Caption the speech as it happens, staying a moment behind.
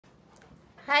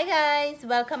Hi guys,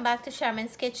 welcome back to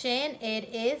Sharman's Kitchen.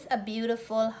 It is a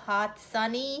beautiful, hot,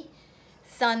 sunny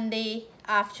Sunday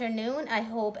afternoon. I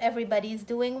hope everybody's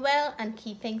doing well and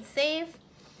keeping safe.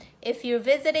 If you're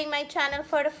visiting my channel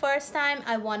for the first time,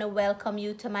 I want to welcome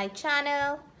you to my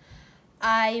channel.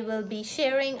 I will be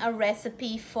sharing a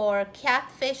recipe for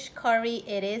catfish curry.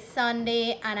 It is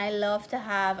Sunday and I love to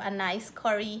have a nice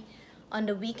curry on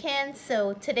the weekend.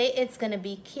 So today it's going to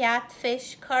be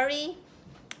catfish curry.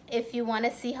 If you want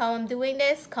to see how I'm doing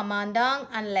this, come on down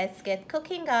and let's get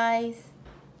cooking, guys.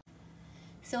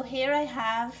 So here I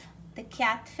have the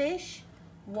catfish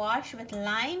washed with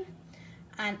lime,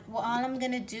 and all I'm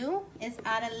gonna do is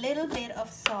add a little bit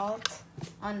of salt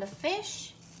on the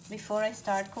fish before I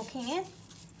start cooking it.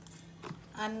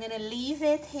 I'm gonna leave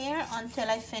it here until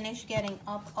I finish getting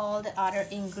up all the other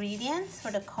ingredients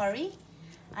for the curry,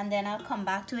 and then I'll come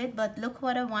back to it. But look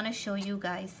what I want to show you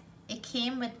guys. It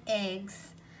came with eggs.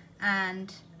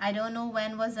 And I don't know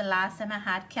when was the last time I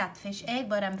had catfish egg,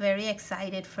 but I'm very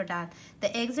excited for that.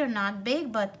 The eggs are not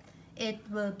big, but it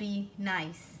will be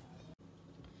nice.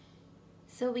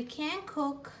 So we can't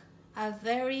cook a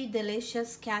very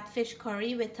delicious catfish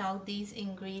curry without these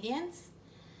ingredients.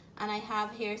 And I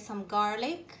have here some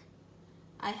garlic.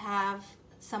 I have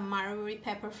some wirrie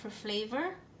pepper for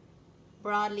flavor,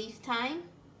 broadleaf thyme,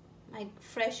 my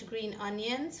fresh green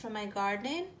onions from my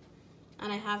garden,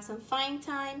 and I have some fine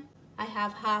thyme. I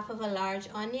have half of a large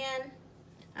onion.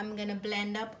 I'm gonna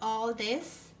blend up all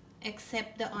this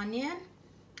except the onion,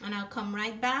 and I'll come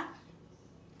right back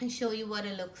and show you what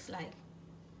it looks like.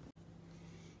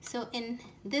 So in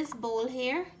this bowl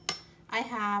here, I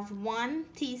have 1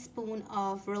 teaspoon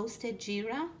of roasted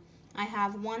geera. I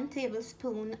have 1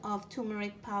 tablespoon of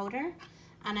turmeric powder,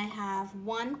 and I have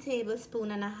 1 tablespoon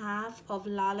and a half of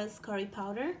Lala's curry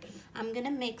powder. I'm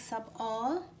gonna mix up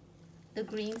all the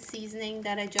green seasoning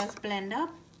that I just blend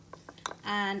up,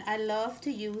 and I love to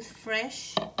use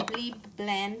freshly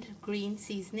blend green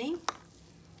seasoning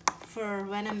for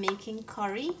when I'm making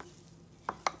curry.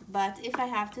 But if I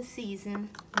have to season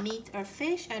meat or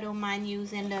fish, I don't mind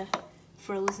using the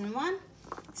frozen one.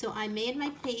 So I made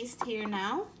my paste here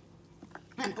now,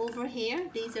 and over here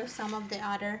these are some of the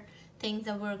other things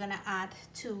that we're gonna add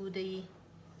to the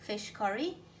fish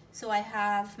curry. So I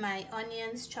have my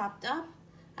onions chopped up,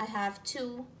 I have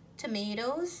 2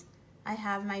 tomatoes, I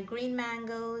have my green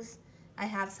mangoes, I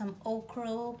have some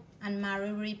ochro and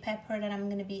wirrie pepper that I'm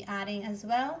going to be adding as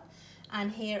well. And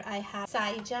here I have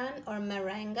syjan or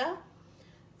maringa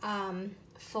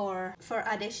for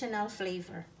additional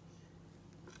flavor.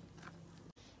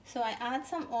 So I add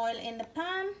some oil in the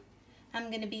pan. I'm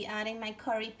going to be adding my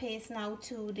curry paste now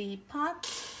to the pot.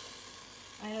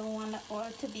 I don't want the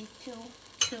oil to be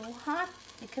too hot,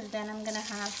 because then I'm going to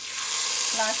have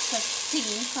lots of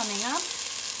steam coming up.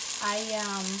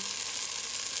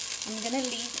 I'm gonna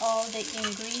leave all the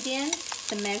ingredients,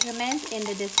 the measurement in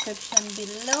the description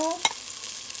below.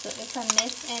 So if I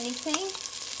miss anything,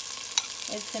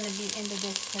 it's gonna be in the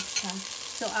description.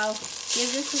 So I'll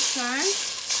give this a turn.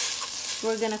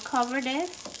 We're gonna cover this,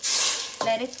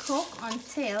 let it cook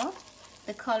until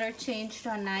the color changes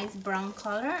to a nice brown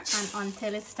color, and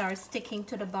until it starts sticking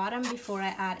to the bottom before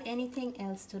I add anything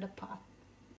else to the pot.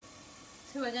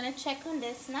 So we're gonna check on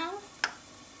this now,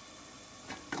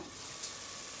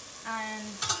 and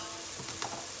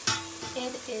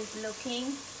it is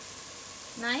looking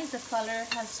nice. The color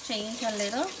has changed a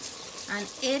little and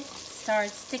it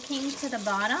starts sticking to the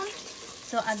bottom.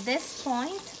 So at this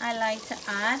point I like to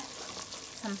add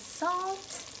some salt.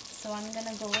 So I'm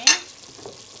gonna go in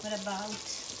with about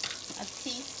a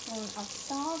teaspoon of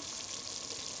salt,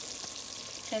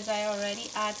 because I already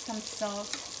add some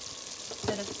salt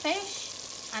to the fish.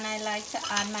 And I like to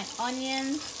add my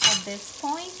onions at this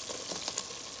point,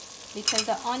 because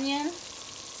the onion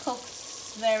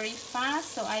cooks very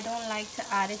fast, so I don't like to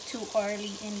add it too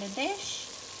early in the dish.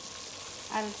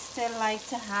 I still like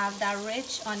to have that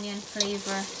rich onion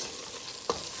flavor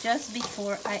just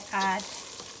before I add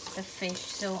the fish.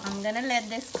 So I'm gonna let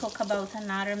this cook about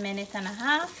another 1.5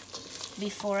 minutes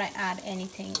before I add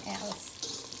anything else.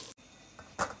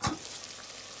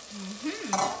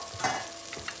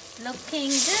 Looking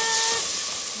good.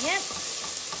 Yep.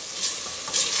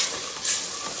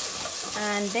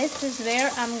 And this is where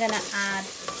I'm gonna add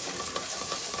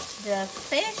the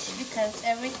fish, because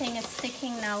everything is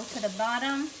sticking now to the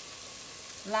bottom.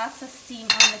 Lots of steam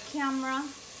on the camera,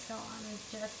 so I'm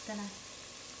just gonna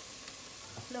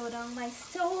slow down my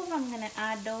stove. I'm gonna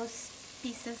add those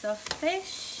pieces of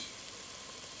fish.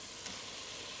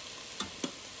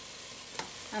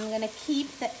 I'm gonna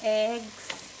keep the eggs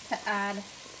to add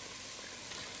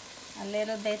a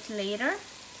little bit later,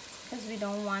 because we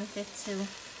don't want it to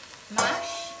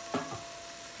mash.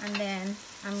 And then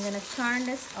I'm gonna turn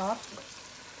this up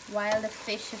while the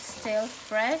fish is still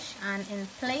fresh and in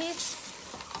place,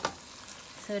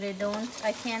 so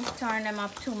I can't turn them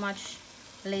up too much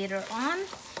later on.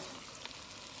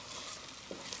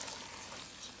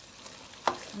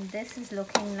 And this is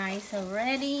looking nice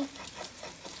already.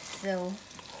 So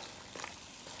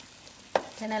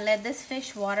I'm gonna let this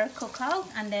fish water cook out,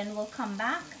 and then we'll come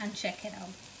back and check it out.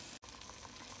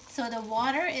 So the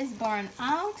water is burned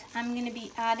out. I'm gonna be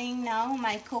adding now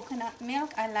my coconut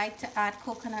milk. I like to add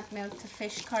coconut milk to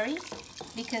fish curry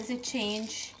because it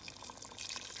changes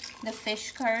the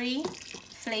fish curry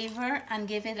flavor and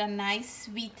give it a nice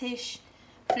sweetish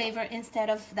flavor instead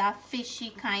of that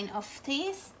fishy kind of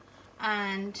taste.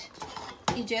 And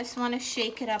you just want to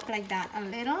shake it up like that a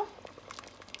little.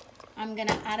 I'm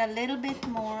gonna add a little bit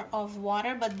more of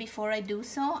water, but before I do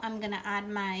so, I'm gonna add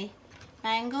my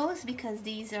mangoes because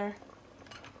these are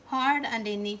hard and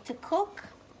they need to cook.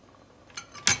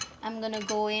 I'm gonna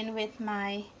go in with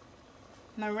my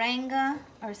maringa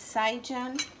or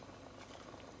syjan,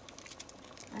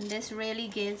 and this really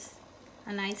gives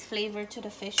a nice flavor to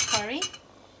the fish curry.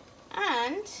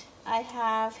 And I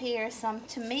have here some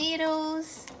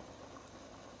tomatoes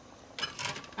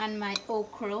and my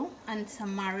ochro and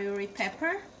some wirrie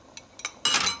pepper.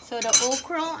 So the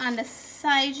ochro and the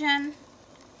syjan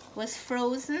was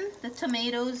frozen. The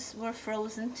tomatoes were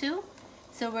frozen too.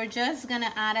 So we're just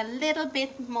gonna add a little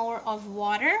bit more of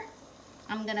water.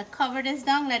 I'm gonna cover this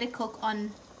down, let it cook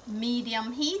on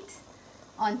medium heat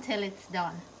until it's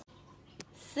done.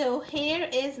 So here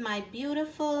is my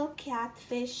beautiful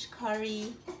catfish curry,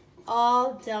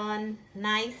 all done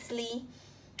nicely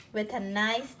with a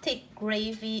nice thick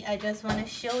gravy. I just want to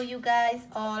show you guys,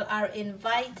 all are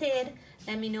invited.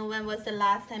 Let me know when was the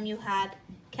last time you had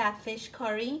catfish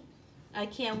curry. I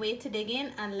can't wait to dig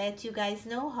in and let you guys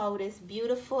know how this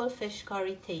beautiful fish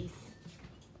curry tastes.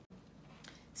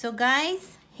 So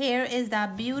guys, here is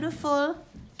that beautiful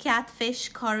catfish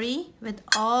curry with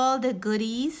all the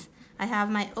goodies. I have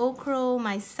my ochro,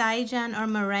 my syjan or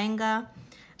maringa.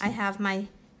 I have my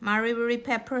wirrie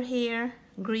pepper here,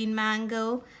 green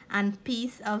mango, and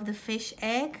piece of the fish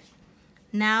egg.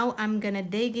 Now I'm gonna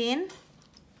dig in.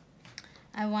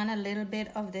 I want a little bit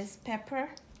of this pepper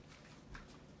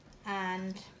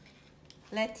and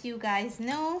let you guys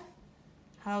know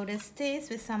how this tastes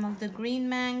with some of the green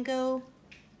mango.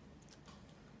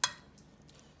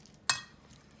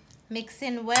 Mix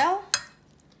in well,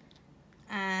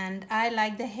 and I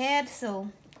like the head,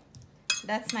 so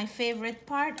that's my favorite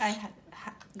part. I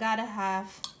gotta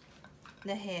have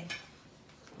the head.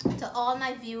 To all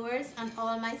my viewers and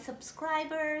all my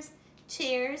subscribers,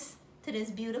 cheers to this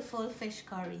beautiful fish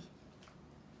curry.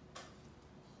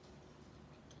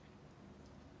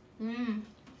 Oh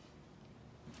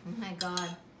my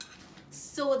god,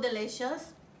 so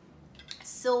delicious,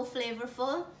 so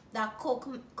flavorful. That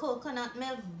coconut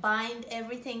milk bind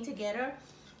everything together,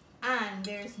 and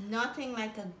there's nothing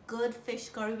like a good fish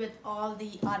curry with all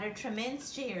the other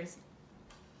trimmings. Cheers.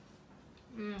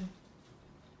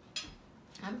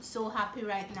 I'm so happy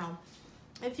right now.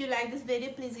 If you like this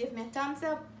video, please give me a thumbs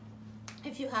up.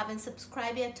 If you haven't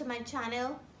subscribed yet to my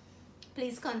channel,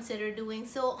 please consider doing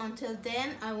so. Until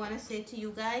then, I want to say to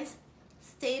you guys,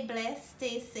 stay blessed,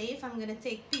 stay safe. I'm gonna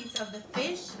take a piece of the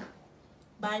fish.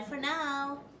 Bye for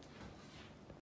now.